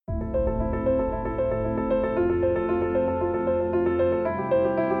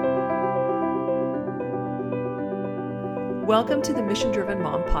Welcome to the Mission Driven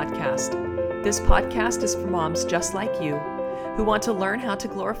Mom podcast. This podcast is for moms just like you who want to learn how to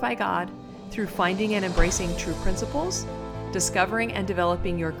glorify God through finding and embracing true principles, discovering and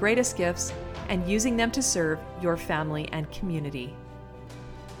developing your greatest gifts, and using them to serve your family and community.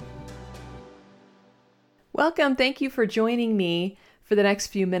 Welcome. Thank you for joining me for the next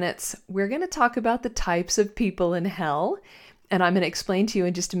few minutes. We're going to talk about the types of people in hell. And I'm going to explain to you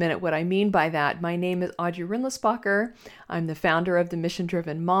in just a minute what I mean by that. My name is Audrey Rindlisbacher. I'm the founder of the Mission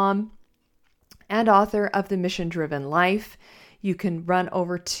Driven Mom and author of The Mission Driven Life. You can run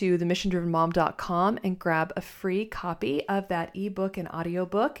over to themissiondrivenmom.com and grab a free copy of that ebook and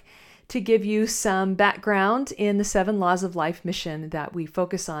audiobook to give you some background in the 7 laws of life mission that we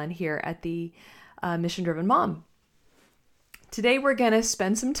focus on here at the Mission Driven Mom. Today we're going to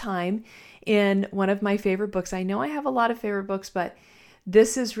spend some time in one of my favorite books. I know I have a lot of favorite books, but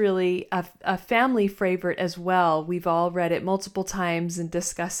this is really a family favorite as well. We've all read it multiple times and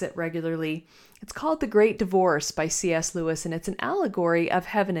discuss it regularly. It's called The Great Divorce by C.S. Lewis, and it's an allegory of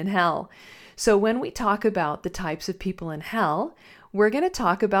heaven and hell. So when we talk about the types of people in hell, we're going to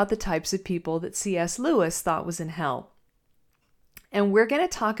talk about the types of people that C.S. Lewis thought was in hell. And we're going to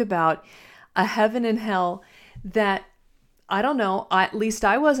talk about a heaven and hell that, I don't know, at least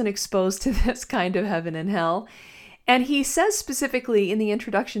I wasn't exposed to this kind of heaven and hell. And he says specifically in the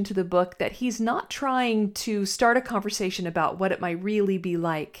introduction to the book that he's not trying to start a conversation about what it might really be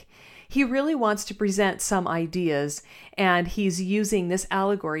like. He really wants to present some ideas, and he's using this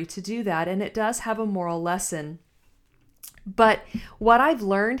allegory to do that, and it does have a moral lesson. But what I've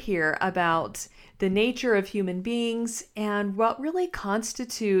learned here about the nature of human beings and what really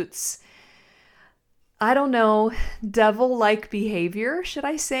constitutes, I don't know, devil-like behavior, should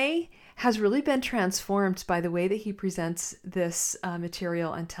I say, has really been transformed by the way that he presents this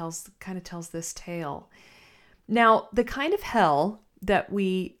material and tells this tale. Now, the kind of hell that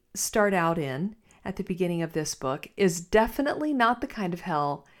we start out in at the beginning of this book is definitely not the kind of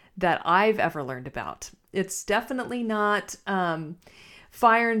hell that I've ever learned about. It's definitely not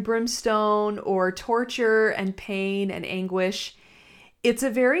fire and brimstone or torture and pain and anguish. It's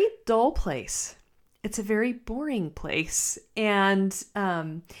a very dull place. It's a very boring place. And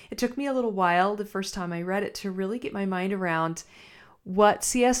it took me a little while the first time I read it to really get my mind around what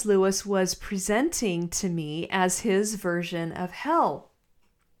C.S. Lewis was presenting to me as his version of hell.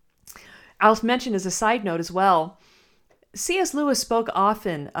 I'll mention as a side note as well, C.S. Lewis spoke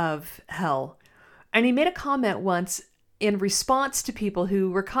often of hell. And he made a comment once in response to people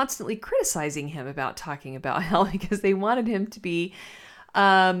who were constantly criticizing him about talking about hell because they wanted him to be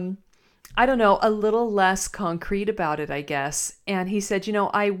a little less concrete about it, I guess. And he said,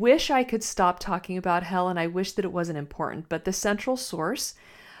 I wish I could stop talking about hell and I wish that it wasn't important. But the central source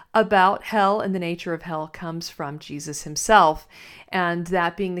about hell and the nature of hell comes from Jesus himself. And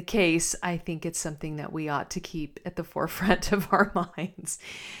that being the case, I think it's something that we ought to keep at the forefront of our minds.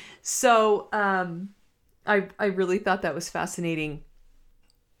 So I really thought that was fascinating.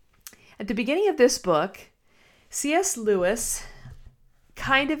 At the beginning of this book, C.S. Lewis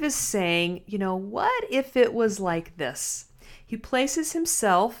kind of is saying, what if it was like this? He places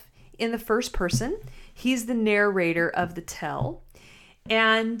himself in the first person. He's the narrator of the tale,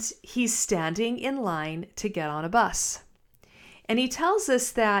 and he's standing in line to get on a bus. And he tells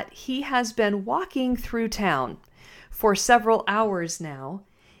us that he has been walking through town for several hours now,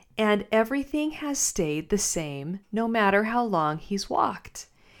 and everything has stayed the same no matter how long he's walked.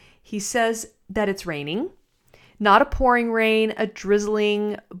 He says that it's raining. Not a pouring rain, a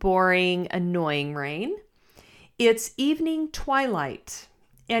drizzling, boring, annoying rain. It's evening twilight.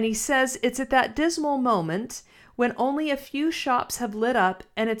 And he says it's at that dismal moment when only a few shops have lit up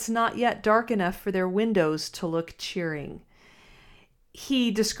and it's not yet dark enough for their windows to look cheering.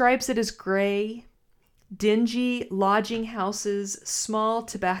 He describes it as gray, dingy lodging houses, small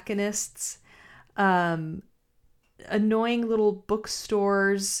tobacconists, annoying little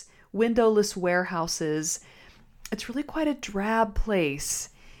bookstores, windowless warehouses. It's really quite a drab place.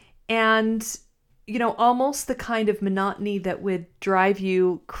 And, almost the kind of monotony that would drive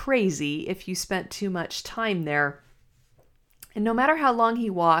you crazy if you spent too much time there. And no matter how long he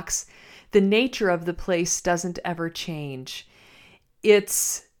walks, the nature of the place doesn't ever change.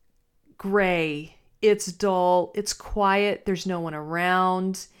 It's gray, it's dull, it's quiet, there's no one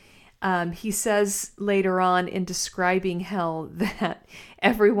around. He says later on in describing hell that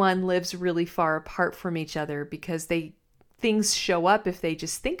everyone lives really far apart from each other because things show up if they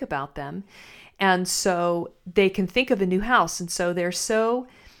just think about them. And so they can think of a new house. And so they're so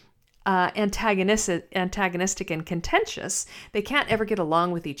antagonistic and contentious. They can't ever get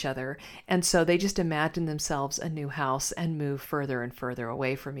along with each other. And so they just imagine themselves a new house and move further and further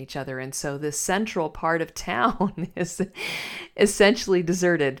away from each other. And so this central part of town is essentially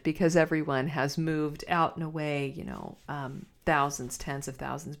deserted because everyone has moved out and away, thousands, tens of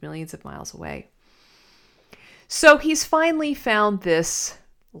thousands, millions of miles away. So he's finally found this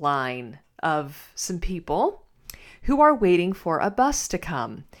line of some people who are waiting for a bus to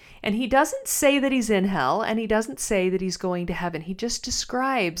come. And he doesn't say that he's in hell, and he doesn't say that he's going to heaven. He just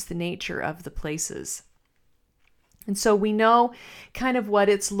describes the nature of the places. And so we know kind of what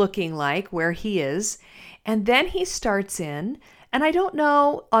it's looking like, where he is. And then he starts in, and I don't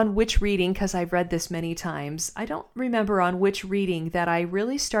know on which reading, because I've read this many times, I don't remember on which reading that I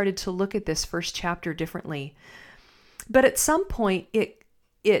really started to look at this first chapter differently. But at some point,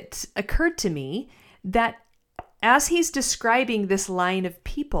 it occurred to me that as he's describing this line of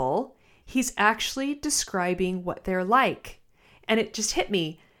people, he's actually describing what they're like. And it just hit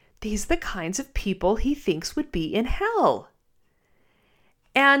me. These are the kinds of people he thinks would be in hell.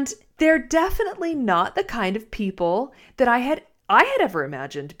 And they're definitely not the kind of people that I had ever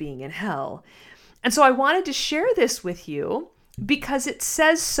imagined being in hell. And so I wanted to share this with you because it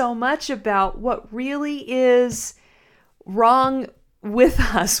says so much about what really is wrong with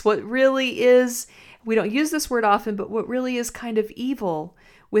us, what really is, we don't use this word often, but what really is kind of evil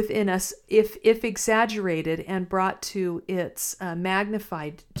within us, if exaggerated and brought to its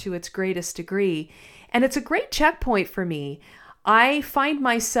magnified to its greatest degree. And it's a great checkpoint for me. I find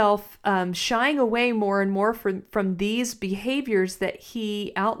myself shying away more and more from these behaviors that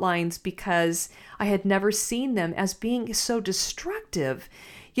he outlines because I had never seen them as being so destructive.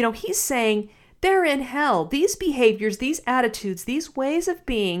 He's saying they're in hell. These behaviors, these attitudes, these ways of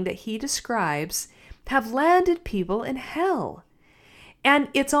being that he describes have landed people in hell. And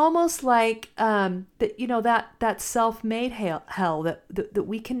it's almost like that self-made hell that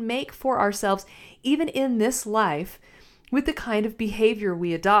we can make for ourselves, even in this life, with the kind of behavior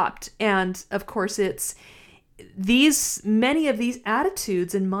we adopt. And of course, many of these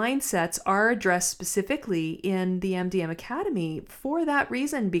attitudes and mindsets are addressed specifically in the MDM Academy for that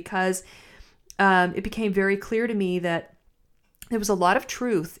reason, because it became very clear to me that there was a lot of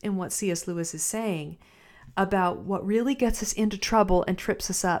truth in what C.S. Lewis is saying about what really gets us into trouble and trips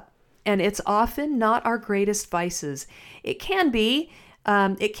us up. And it's often not our greatest vices. It can be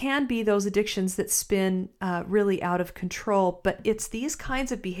those addictions that spin really out of control, but it's these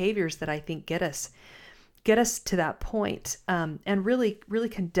kinds of behaviors that I think get us to that point, and really, really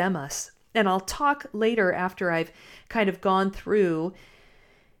condemn us. And I'll talk later after I've kind of gone through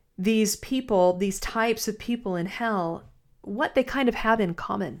these people, these types of people in hell, what they kind of have in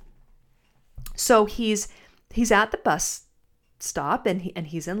common. So he's at the bus stop and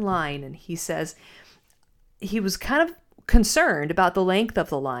he's in line, and he says he was kind of concerned about the length of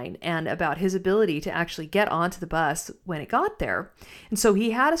the line and about his ability to actually get onto the bus when it got there. And so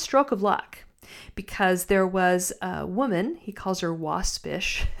he had a stroke of luck because there was a woman, he calls her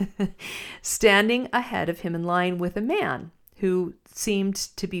waspish, standing ahead of him in line with a man who seemed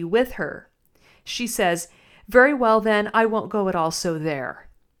to be with her. She says, "Very well then, I won't go at all, so there,"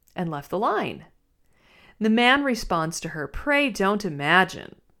 and left the line. The man responds to her, "Pray don't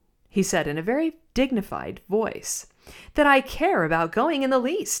imagine," he said in a very dignified voice, "that I care about going in the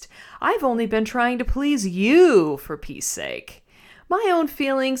least. I've only been trying to please you, for peace sake. My own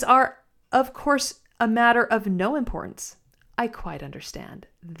feelings are, of course, a matter of no importance. I quite understand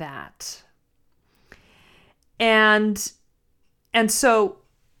that." And so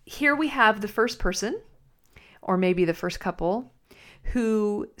here we have the first person, or maybe the first couple,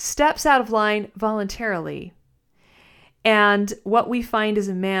 who steps out of line voluntarily. And what we find is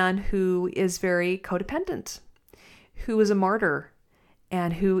a man who is very codependent, who is a martyr,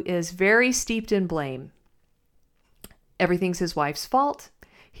 and who is very steeped in blame. Everything's his wife's fault.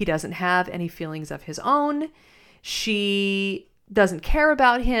 He doesn't have any feelings of his own. She doesn't care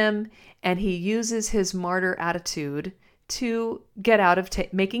about him, and he uses his martyr attitude to get out of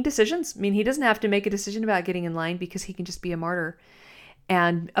making decisions. I mean, he doesn't have to make a decision about getting in line because he can just be a martyr.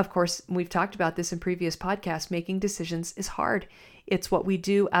 And of course, we've talked about this in previous podcasts, making decisions is hard. It's what we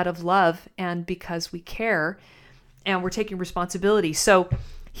do out of love and because we care and we're taking responsibility. So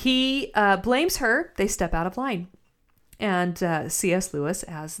he blames her. They step out of line. And C.S. Lewis,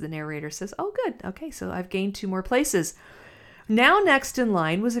 as the narrator, says, "Oh, good. Okay, so I've gained 2 more places." Now next in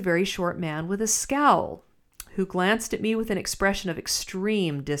line was a very short man with a scowl, who glanced at me with an expression of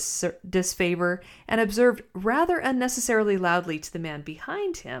extreme disfavor and observed rather unnecessarily loudly to the man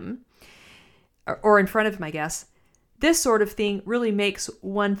behind him, or in front of him, I guess, This sort of thing really makes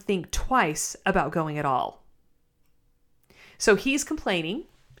one think twice about going at all. So he's complaining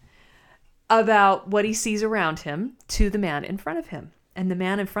about what he sees around him to the man in front of him. And the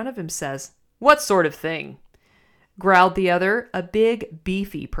man in front of him says, "What sort of thing?" Growled the other, a big,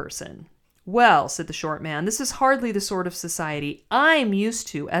 beefy person. "Well," said the short man, "this is hardly the sort of society I'm used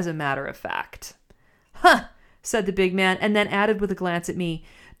to, as a matter of fact." "Huh," said the big man, and then added with a glance at me,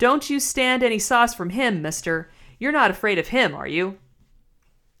 "Don't you stand any sauce from him, mister. You're not afraid of him, are you?"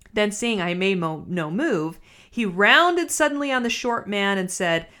 Then, seeing I made no move, he rounded suddenly on the short man and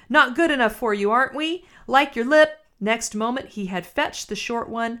said, "Not good enough for you, aren't we? Like your lip." Next moment, he had fetched the short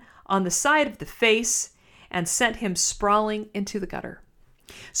one on the side of the face and sent him sprawling into the gutter.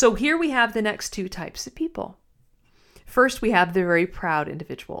 So here we have the next two types of people. First, we have the very proud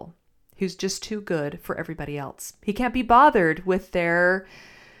individual who's just too good for everybody else. He can't be bothered with their,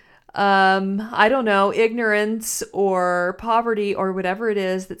 ignorance or poverty or whatever it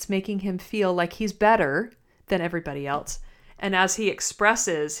is that's making him feel like he's better than everybody else. And as he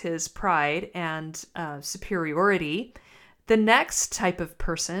expresses his pride and superiority, the next type of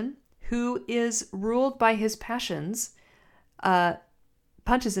person who is ruled by his passions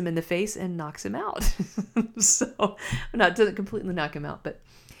punches him in the face and knocks him out. Doesn't completely knock him out, but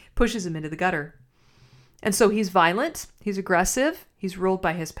pushes him into the gutter. And so he's violent, he's aggressive, he's ruled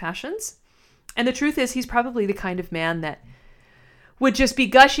by his passions. And the truth is, he's probably the kind of man that would just be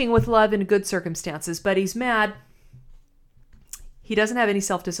gushing with love in good circumstances, but he's mad. He doesn't have any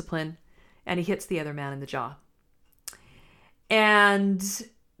self-discipline, and he hits the other man in the jaw. And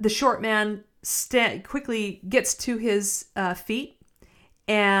the short man quickly gets to his feet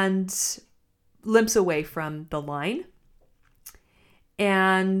and limps away from the line.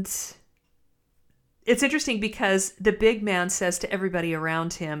 And it's interesting because the big man says to everybody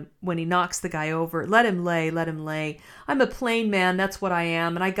around him when he knocks the guy over, let him lay, let him lay. I'm a plain man, that's what I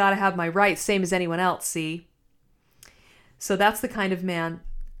am, and I got to have my rights, same as anyone else, see? So that's the kind of man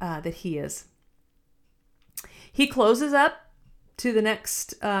that he is. He closes up to the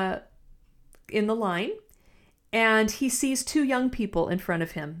next in the line, and he sees two young people in front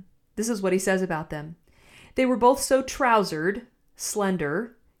of him. This is what he says about them. They were both so trousered,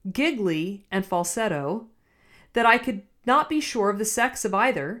 slender, giggly, and falsetto that I could not be sure of the sex of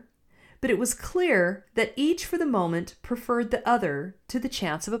either, but it was clear that each for the moment preferred the other to the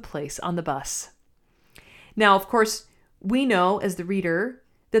chance of a place on the bus. Now, of course, we know as the reader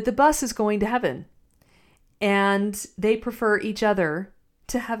that the bus is going to heaven, and they prefer each other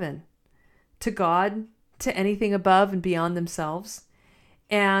to heaven, to God, to anything above and beyond themselves.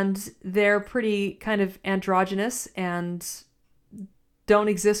 And they're pretty kind of androgynous and don't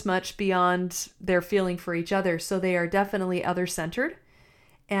exist much beyond their feeling for each other. So they are definitely other-centered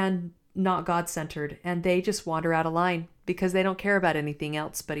and not God-centered. And they just wander out of line because they don't care about anything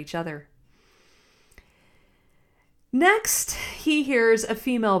else but each other. Next, he hears a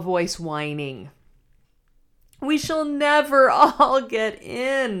female voice whining. "We shall never all get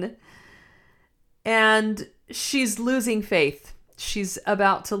in." And she's losing faith. She's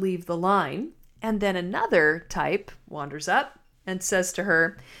about to leave the line. And then another type wanders up and says to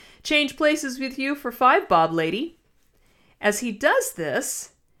her, "Change places with you for 5 bob, lady." As he does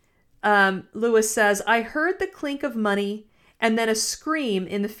this, Lewis says, "I heard the clink of money and then a scream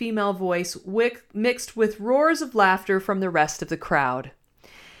in the female voice mixed with roars of laughter from the rest of the crowd."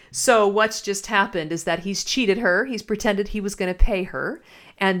 So what's just happened is that he's cheated her. He's pretended he was going to pay her,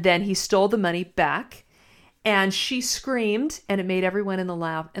 and then he stole the money back, and she screamed, and it made everyone in the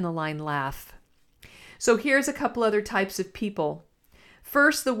line laugh. So here's a couple other types of people.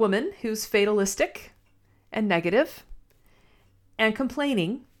 First, the woman who's fatalistic and negative and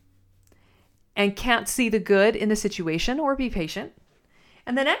complaining and can't see the good in the situation or be patient.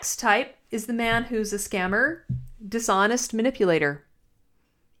 And the next type is the man who's a scammer, dishonest manipulator,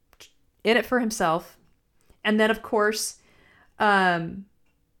 in it for himself. And then, of course, there's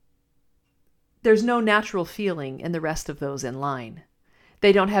no natural feeling in the rest of those in line.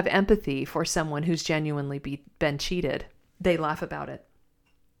 They don't have empathy for someone who's genuinely been cheated. They laugh about it.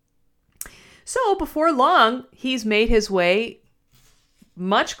 So before long, he's made his way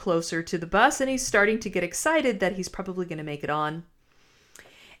much closer to the bus, and he's starting to get excited that he's probably going to make it on.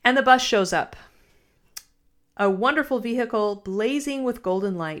 And the bus shows up. A wonderful vehicle blazing with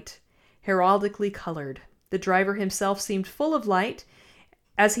golden light, heraldically colored. The driver himself seemed full of light,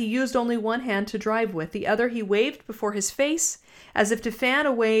 as he used only one hand to drive with. The other he waved before his face, as if to fan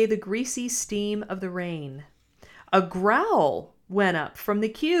away the greasy steam of the rain. A growl went up from the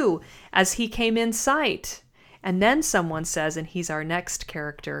queue as he came in sight. And then someone says, and he's our next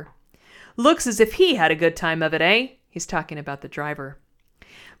character, "Looks as if he had a good time of it, eh? He's talking about the driver.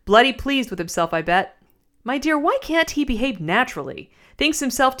 Bloody pleased with himself, I bet. My dear, why can't he behave naturally? Thinks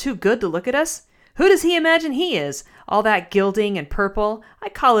himself too good to look at us? Who does he imagine he is? All that gilding and purple, I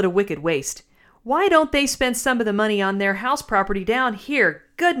call it a wicked waste. Why don't they spend some of the money on their house property down here?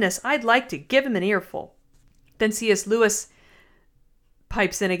 Goodness, I'd like to give him an earful. Then C.S. Lewis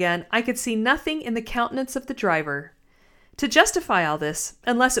pipes in again. I could see nothing in the countenance of the driver to justify all this,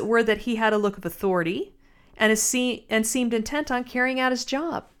 unless it were that he had a look of authority and seemed intent on carrying out his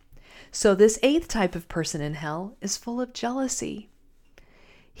job. So this eighth type of person in hell is full of jealousy.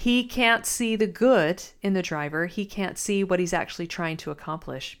 He can't see the good in the driver. He can't see what he's actually trying to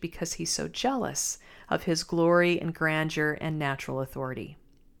accomplish because he's so jealous of his glory and grandeur and natural authority.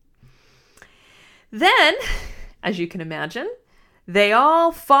 Then, as you can imagine, they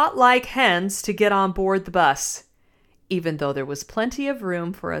all fought like hens to get on board the bus, even though there was plenty of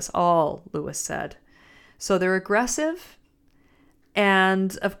room for us all, Lewis said. So they're aggressive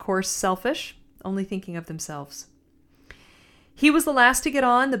and, of course, selfish, only thinking of themselves. He was the last to get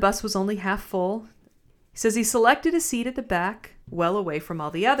on. The bus was only half full. He says he selected a seat at the back, well away from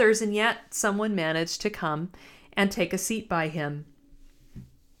all the others, and yet someone managed to come and take a seat by him.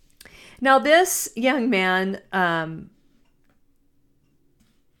 Now, this young man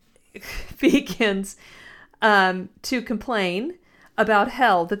begins to complain about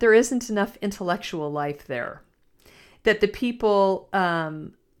hell, that there isn't enough intellectual life there, that the people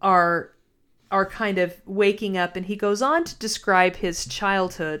are kind of waking up. And he goes on to describe his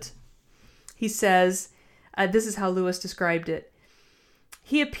childhood. He says, this is how Lewis described it.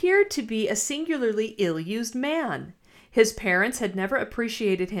 He appeared to be a singularly ill-used man. His parents had never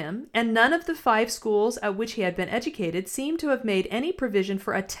appreciated him, and none of the 5 schools at which he had been educated seemed to have made any provision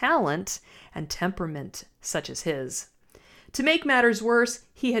for a talent and temperament such as his. To make matters worse,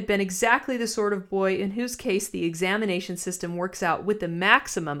 he had been exactly the sort of boy in whose case the examination system works out with the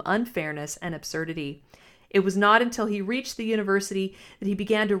maximum unfairness and absurdity. It was not until he reached the university that he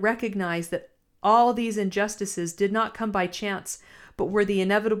began to recognize that all these injustices did not come by chance, but were the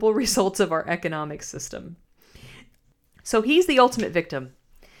inevitable results of our economic system. So he's the ultimate victim.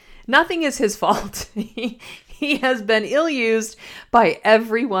 Nothing is his fault. He has been ill-used by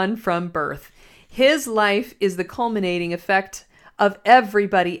everyone from birth. His life is the culminating effect of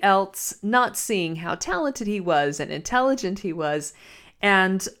everybody else not seeing how talented he was and intelligent he was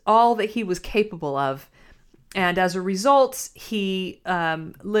and all that he was capable of. And as a result, he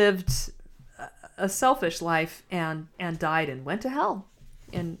lived a selfish life and died and went to hell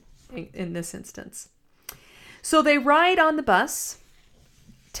in this instance. So they ride on the bus,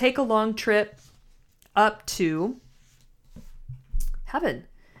 take a long trip up to heaven.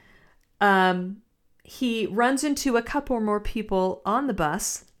 He runs into a couple more people on the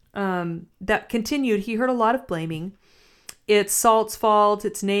bus that continued. He heard a lot of blaming. It's Salt's fault.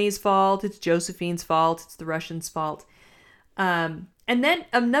 It's Nay's fault. It's Josephine's fault. It's the Russians' fault. And then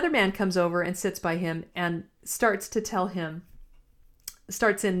another man comes over and sits by him and starts in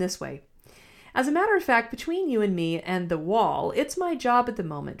this way. As a matter of fact, between you and me and the wall, it's my job at the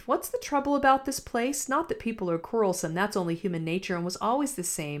moment. What's the trouble about this place? Not that people are quarrelsome. That's only human nature and was always the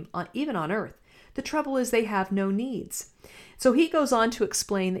same, even on earth. The trouble is they have no needs. So he goes on to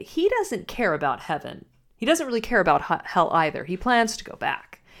explain that he doesn't care about heaven. He doesn't really care about hell either. He plans to go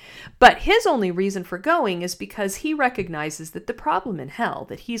back. But his only reason for going is because he recognizes that the problem in hell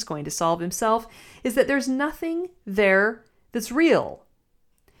that he's going to solve himself is that there's nothing there that's real.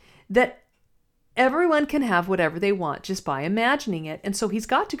 That everyone can have whatever they want just by imagining it. And so he's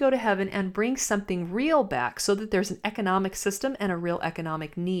got to go to heaven and bring something real back so that there's an economic system and a real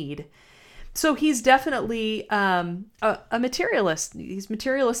economic need. So he's definitely a materialist. He's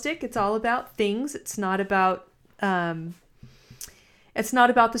materialistic. It's all about things. It's not about the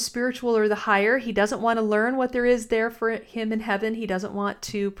spiritual or the higher. He doesn't want to learn what there is there for him in heaven. He doesn't want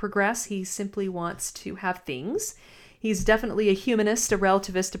to progress. He simply wants to have things. He's definitely a humanist, a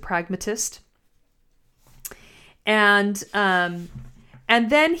relativist, a pragmatist. And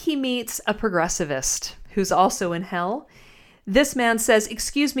then he meets a progressivist who's also in hell. This man says,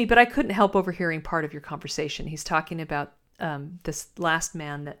 "Excuse me, but I couldn't help overhearing part of your conversation." He's talking about this last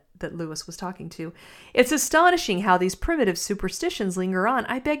man that Lewis was talking to. "It's astonishing how these primitive superstitions linger on.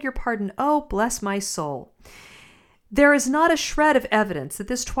 I beg your pardon. Oh, bless my soul. There is not a shred of evidence that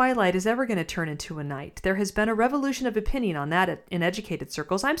this twilight is ever going to turn into a night. There has been a revolution of opinion on that in educated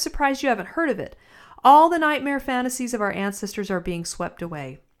circles. I'm surprised you haven't heard of it. All the nightmare fantasies of our ancestors are being swept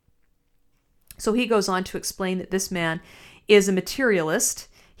away." So he goes on to explain that this man is a materialist.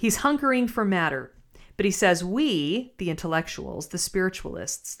 He's hunkering for matter. But he says, we, the intellectuals, the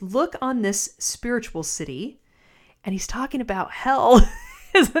spiritualists, look on this spiritual city And he's talking about hell.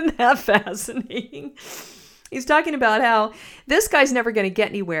 Isn't that fascinating? He's talking about how this guy's never going to get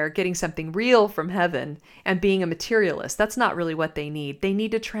anywhere getting something real from heaven and being a materialist. That's not really what they need. They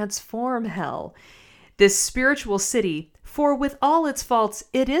need to transform hell, this spiritual city, for with all its faults,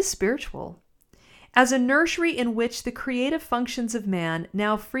 it is spiritual, as a nursery in which the creative functions of man,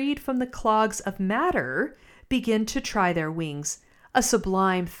 now freed from the clogs of matter, begin to try their wings. A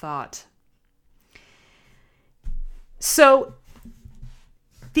sublime thought. So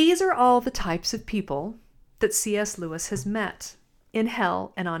these are all the types of people that C.S. Lewis has met in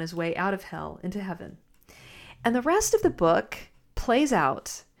hell and on his way out of hell into heaven. And the rest of the book plays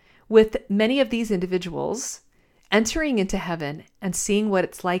out with many of these individuals entering into heaven and seeing what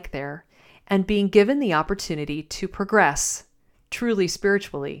it's like there and being given the opportunity to progress truly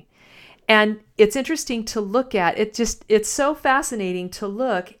spiritually. And it's interesting to look at, it's so fascinating to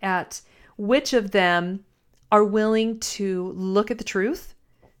look at which of them are willing to look at the truth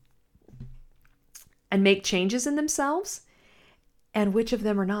and make changes in themselves, and which of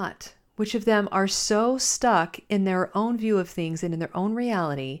them are not. Which of them are so stuck in their own view of things and in their own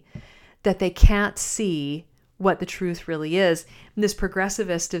reality that they can't see what the truth really is. And this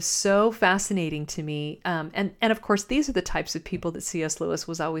progressivist is so fascinating to me. And of course, these are the types of people that C.S. Lewis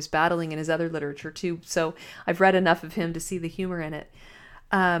was always battling in his other literature too. So I've read enough of him to see the humor in it.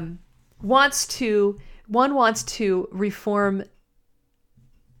 One wants to reform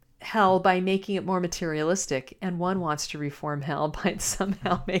hell by making it more materialistic, and one wants to reform hell by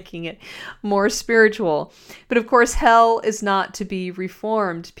somehow making it more spiritual. But of course, hell is not to be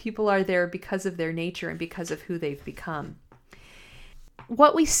reformed. People are there because of their nature and because of who they've become.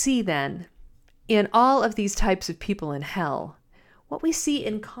 What we see then in all of these types of people in hell, what we see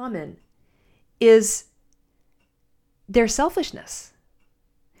in common is their selfishness.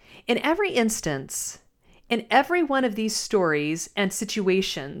 In every instance, in every one of these stories and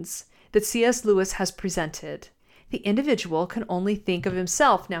situations that C.S. Lewis has presented, the individual can only think of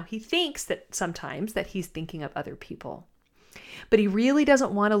himself. Now, he thinks that sometimes that he's thinking of other people, but he really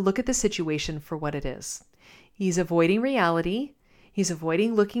doesn't want to look at the situation for what it is. He's avoiding reality. He's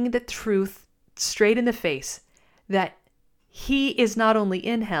avoiding looking the truth straight in the face, that he is not only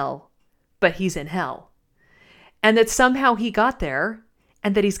in hell, but he's in hell. And that somehow he got there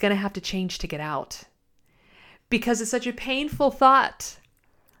and that he's going to have to change to get out. Because it's such a painful thought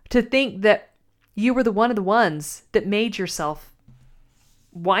to think that you were one of the ones that made yourself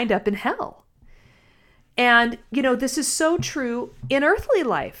wind up in hell. And, this is so true in earthly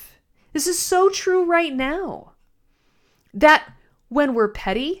life. This is so true right now. That when we're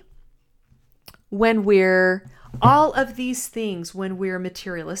petty, when we're all of these things, when we're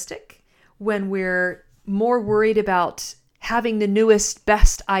materialistic, when we're more worried about having the newest,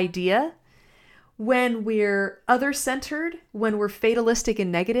 best idea, when we're other-centered, when we're fatalistic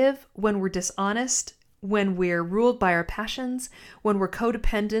and negative, when we're dishonest, when we're ruled by our passions, when we're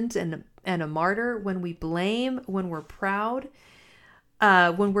codependent and a martyr, when we blame, when we're proud,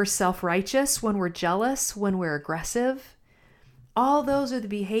 when we're self-righteous, when we're jealous, when we're aggressive, all those are the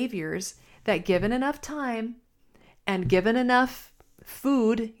behaviors that, given enough time and given enough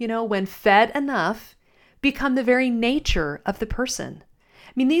food, when fed enough, become the very nature of the person.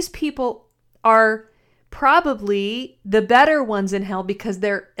 I mean, these people are probably the better ones in hell because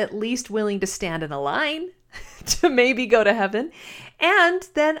they're at least willing to stand in a line to maybe go to heaven. And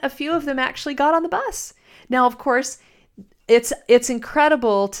then a few of them actually got on the bus. Now, of course, it's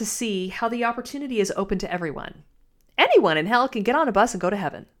incredible to see how the opportunity is open to everyone. Anyone in hell can get on a bus and go to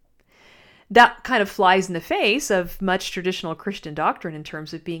heaven. That kind of flies in the face of much traditional Christian doctrine in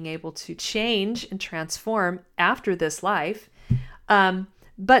terms of being able to change and transform after this life.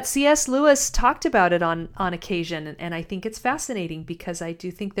 But C.S. Lewis talked about it on occasion, and I think it's fascinating because I do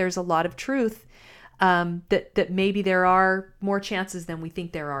think there's a lot of truth that maybe there are more chances than we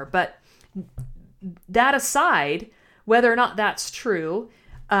think there are. But that aside, whether or not that's true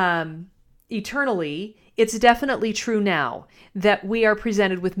eternally, it's definitely true now that we are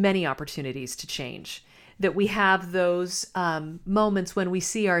presented with many opportunities to change, that we have those moments when we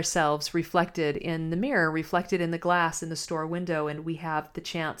see ourselves reflected in the mirror, reflected in the glass in the store window, and we have the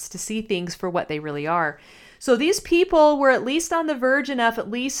chance to see things for what they really are. So these people were at least on the verge enough, at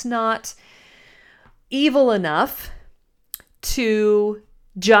least not evil enough to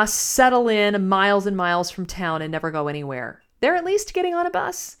just settle in miles and miles from town and never go anywhere. They're at least getting on a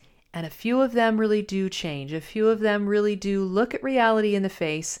bus. And a few of them really do change. A few of them really do look at reality in the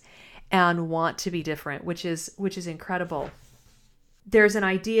face and want to be different, which is incredible. There's an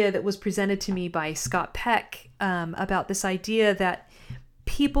idea that was presented to me by Scott Peck about this idea that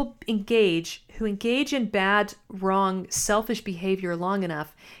people who engage in bad, wrong, selfish behavior long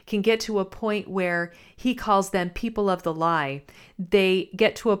enough can get to a point where he calls them people of the lie. They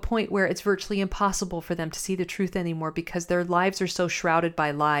get to a point where it's virtually impossible for them to see the truth anymore because their lives are so shrouded by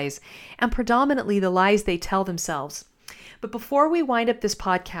lies, and predominantly the lies they tell themselves. But before we wind up this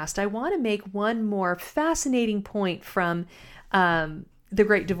podcast, I want to make one more fascinating point from The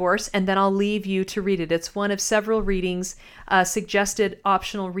Great Divorce, and then I'll leave you to read it. It's one of several readings, suggested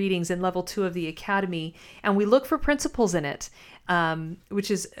optional readings in level 2 of the Academy, and we look for principles in it, which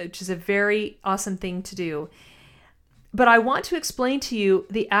is a very awesome thing to do. But I want to explain to you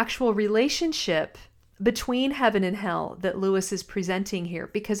the actual relationship between heaven and hell that Lewis is presenting here,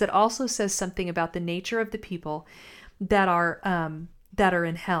 because it also says something about the nature of the people that are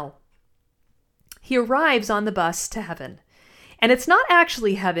in hell. He arrives on the bus to heaven. And it's not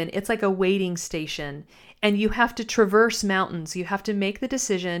actually heaven, it's like a waiting station. And you have to traverse mountains. You have to make the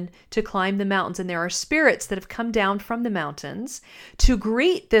decision to climb the mountains. And there are spirits that have come down from the mountains to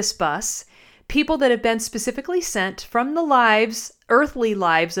greet this bus, people that have been specifically sent from the earthly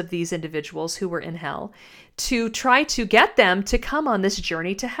lives of these individuals who were in hell, to try to get them to come on this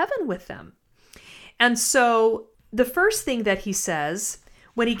journey to heaven with them. And so the first thing that he says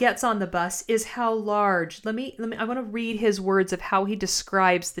when he gets on the bus is how large. I want to read his words of how he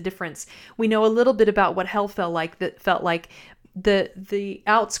describes the difference. We know a little bit about what hell felt like. The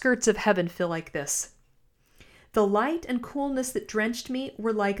outskirts of heaven feel like this. The light and coolness that drenched me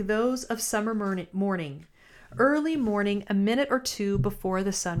were like those of summer morning, early morning, a minute or two before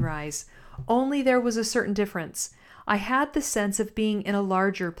the sunrise. Only there was a certain difference. I had the sense of being in a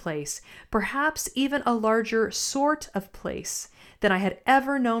larger place, perhaps even a larger sort of place than I had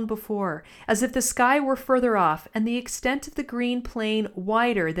ever known before, as if the sky were further off and the extent of the green plain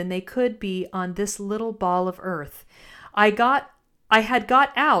wider than they could be on this little ball of earth. I had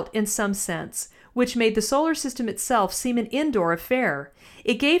got out in some sense, which made the solar system itself seem an indoor affair.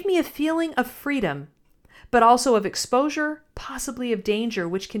 It gave me a feeling of freedom, but also of exposure, possibly of danger,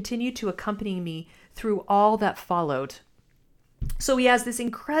 which continued to accompany me through all that followed. So he has this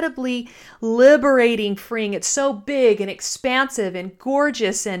incredibly liberating freeing. It's so big and expansive and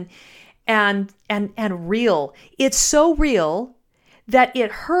gorgeous and real. It's so real that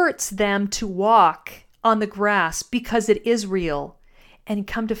it hurts them to walk on the grass because it is real. And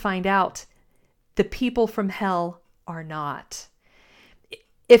come to find out, the people from hell are not.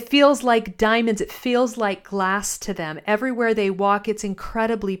 It feels like diamonds. It feels like glass to them. Everywhere they walk, it's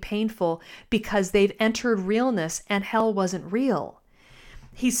incredibly painful because they've entered realness and hell wasn't real.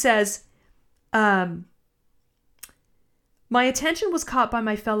 He says, my attention was caught by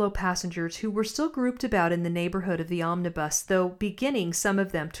my fellow passengers who were still grouped about in the neighborhood of the omnibus, though beginning, some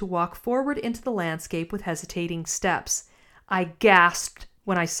of them, to walk forward into the landscape with hesitating steps. I gasped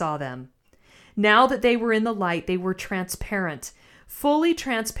when I saw them. Now that they were in the light, they were transparent. Fully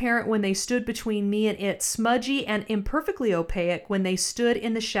transparent when they stood between me and it, smudgy and imperfectly opaque when they stood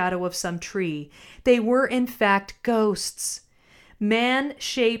in the shadow of some tree. They were, in fact, ghosts.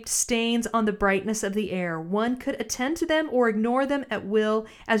 Man-shaped stains on the brightness of the air. One could attend to them or ignore them at will,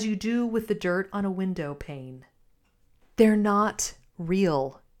 as you do with the dirt on a window pane. They're not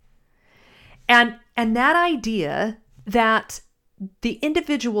real. And that idea that the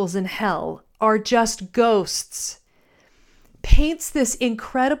individuals in hell are just ghosts paints this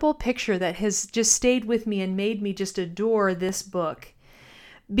incredible picture that has just stayed with me and made me just adore this book.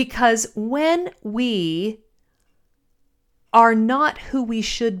 Because when we are not who we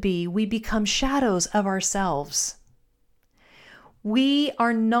should be, we become shadows of ourselves. We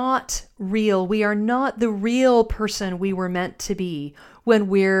are not real. We are not the real person we were meant to be when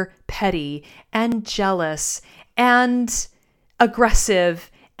we're petty and jealous and aggressive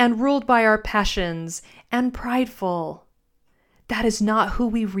and ruled by our passions and prideful. That is not who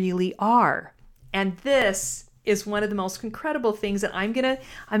we really are. And this is one of the most incredible things that I'm gonna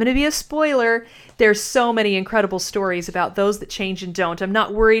be a spoiler. There's so many incredible stories about those that change and don't. I'm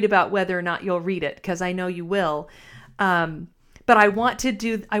not worried about whether or not you'll read it, because I know you will. But I want to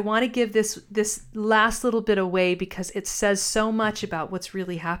give this last little bit away because it says so much about what's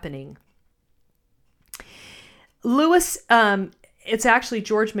really happening. Lewis, it's actually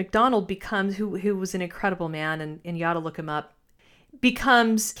George MacDonald who was an incredible man, and you ought to look him up,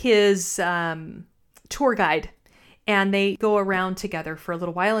 becomes his tour guide, and they go around together for a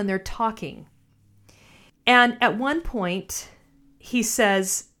little while and they're talking. And at one point he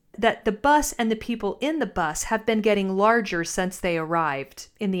says that the bus and the people in the bus have been getting larger since they arrived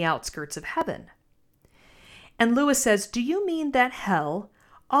in the outskirts of heaven. And Lewis says, "Do you mean that hell,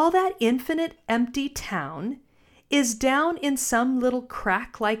 all that infinite empty town, is down in some little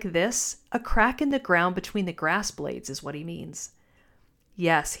crack like this. A crack in the ground between the grass blades is what he means.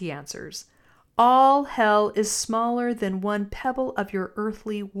 Yes, he answers. All hell is smaller than one pebble of your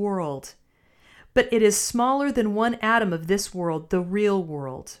earthly world, but it is smaller than one atom of this world, the real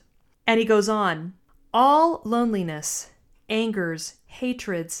world. And he goes on, all loneliness, angers,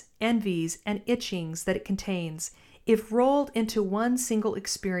 hatreds, envies, and itchings that it contains, if rolled into one single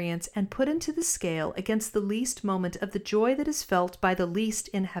experience and put into the scale against the least moment of the joy that is felt by the least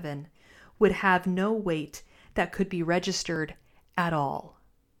in heaven, would have no weight that could be registered at all.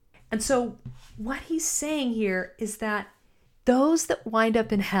 And so what he's saying here is that those that wind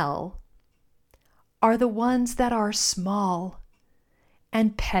up in hell are the ones that are small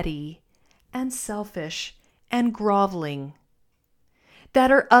and petty and selfish and groveling,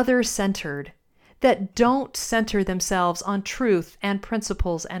 that are other-centered, that don't center themselves on truth and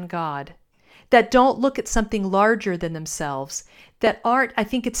principles and God, that don't look at something larger than themselves, that aren't, I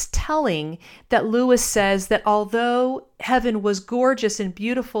think it's telling that Lewis says that although heaven was gorgeous and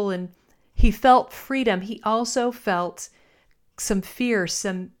beautiful and he felt freedom, he also felt some fear,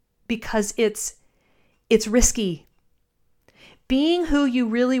 because it's risky. Being who you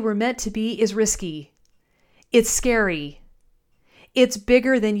really were meant to be is risky. It's scary. It's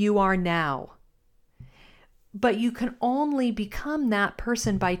bigger than you are now. But you can only become that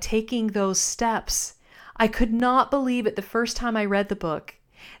person by taking those steps. I could not believe it the first time I read the book,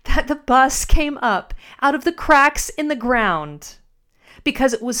 that the bus came up out of the cracks in the ground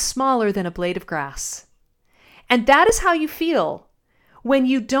because it was smaller than a blade of grass. And that is how you feel when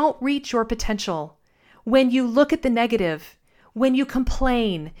you don't reach your potential, when you look at the negative, when you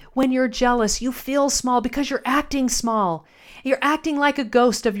complain, when you're jealous. You feel small because you're acting small. You're acting like a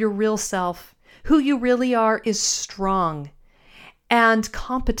ghost of your real self. Who you really are is strong and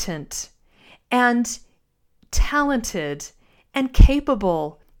competent and talented and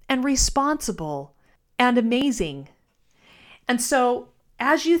capable and responsible and amazing. And so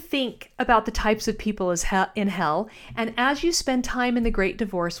as you think about the types of people in hell, and as you spend time in The Great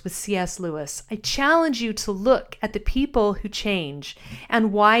Divorce with C.S. Lewis, I challenge you to look at the people who change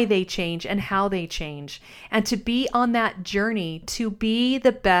and why they change and how they change, and to be on that journey to be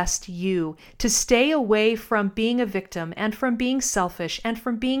the best you, to stay away from being a victim and from being selfish and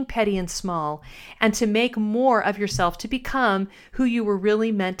from being petty and small, and to make more of yourself to become who you were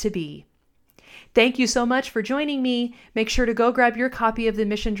really meant to be. Thank you so much for joining me. Make sure to go grab your copy of The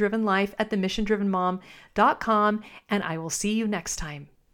Mission Driven Life at themissiondrivenmom.com, and I will see you next time.